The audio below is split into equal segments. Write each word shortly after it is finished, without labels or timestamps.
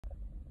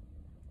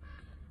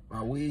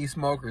My weed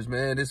smokers,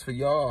 man, this for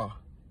y'all.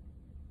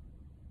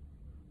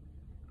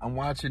 I'm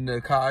watching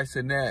the Kai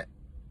Cenat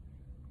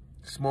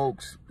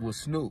smokes with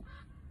Snoop.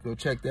 Go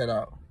check that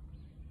out.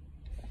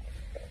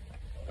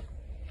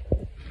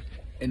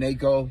 And they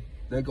go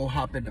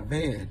hop in the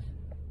van,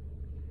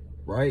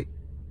 right?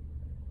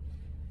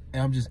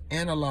 And I'm just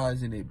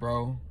analyzing it,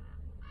 bro.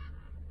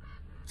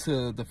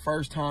 To the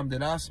first time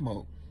that I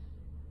smoked.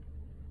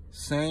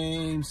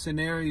 Same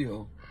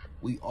scenario.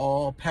 We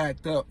all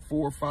packed up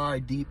 4 or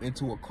 5 deep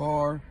into a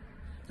car.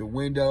 The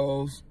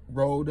windows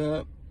rolled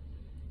up.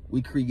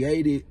 We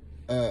created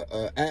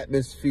a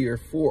atmosphere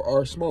for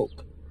our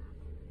smoke.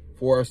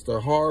 For us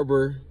to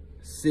harbor,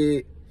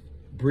 sit,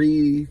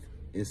 breathe,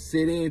 and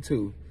sit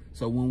into.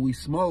 So when we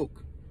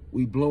smoke,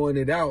 we blowing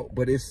it out,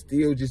 but it's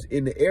still just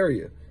in the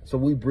area. So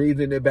we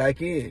breathing it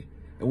back in.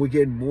 And we're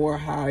getting more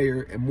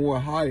higher and more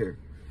higher.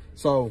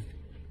 So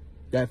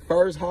that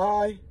first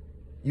high,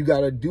 you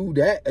got to do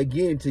that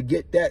again to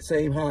get that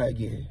same high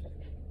again.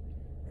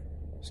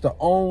 It's the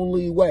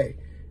only way.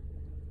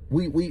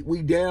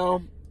 We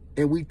down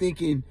and we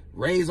thinking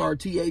raise our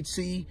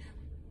THC,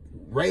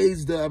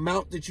 raise the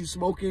amount that you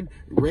smoking,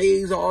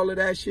 raise all of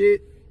that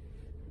shit.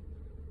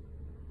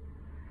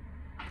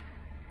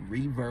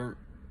 Revert,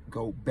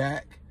 go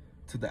back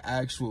to the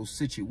actual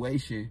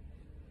situation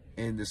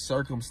and the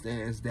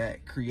circumstance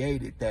that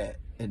created that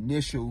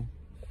initial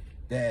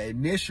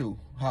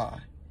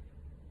high,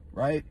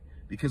 right?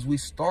 Because we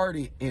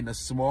started in a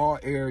small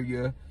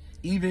area,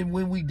 even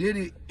when we did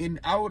it in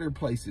outer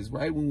places,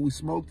 right? When we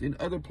smoked in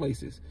other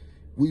places,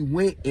 we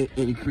went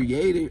and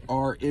created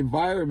our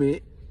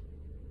environment,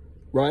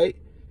 right?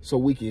 So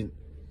we can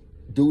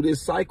do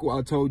this cycle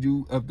I told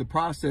you of the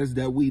process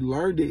that we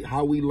learned it,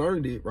 how we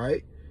learned it,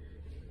 right?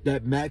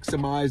 That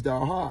maximized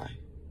our high.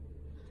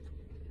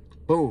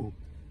 Boom.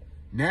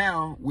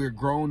 Now we're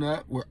grown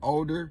up, we're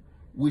older,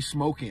 we're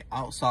smoking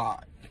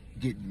outside,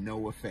 getting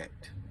no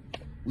effect.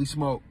 We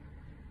smoke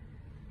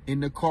in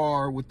the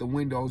car with the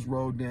windows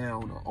rolled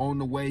down, or on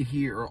the way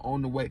here, or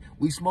on the way.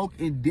 We smoke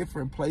in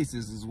different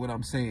places is what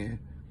I'm saying.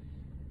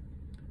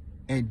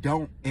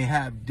 And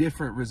have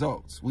different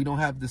results. We don't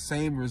have the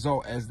same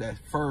result as that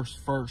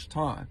first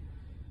time.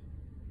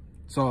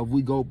 So if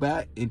we go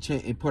back and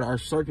change and put our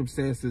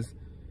circumstances,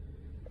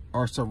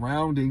 our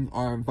surrounding,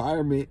 our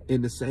environment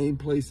in the same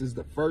place as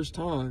the first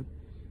time,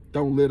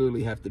 don't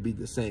literally have to be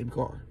the same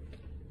car.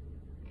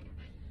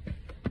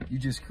 You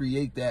just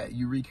create that,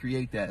 you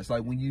recreate that. It's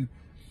like when you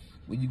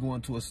go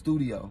into a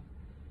studio,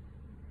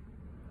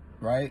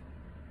 right?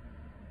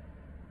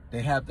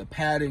 They have the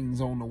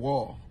paddings on the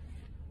wall,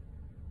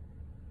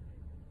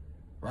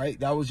 right?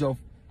 That was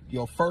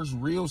your first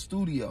real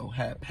studio,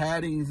 had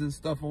paddings and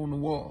stuff on the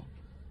wall.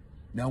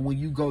 Now, when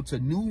you go to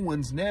new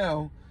ones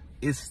now,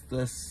 it's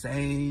the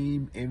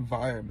same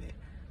environment,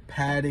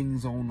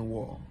 paddings on the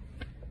wall,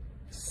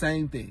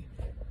 same thing.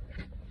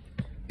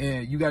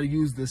 And you got to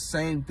use the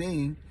same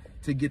thing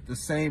to get the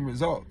same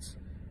results.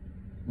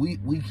 We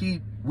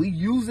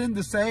using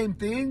the same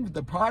thing,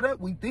 the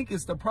product. We think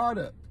it's the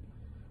product,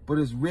 but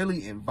it's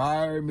really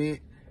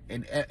environment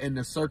and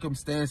the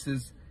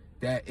circumstances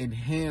that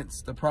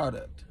enhance the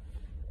product.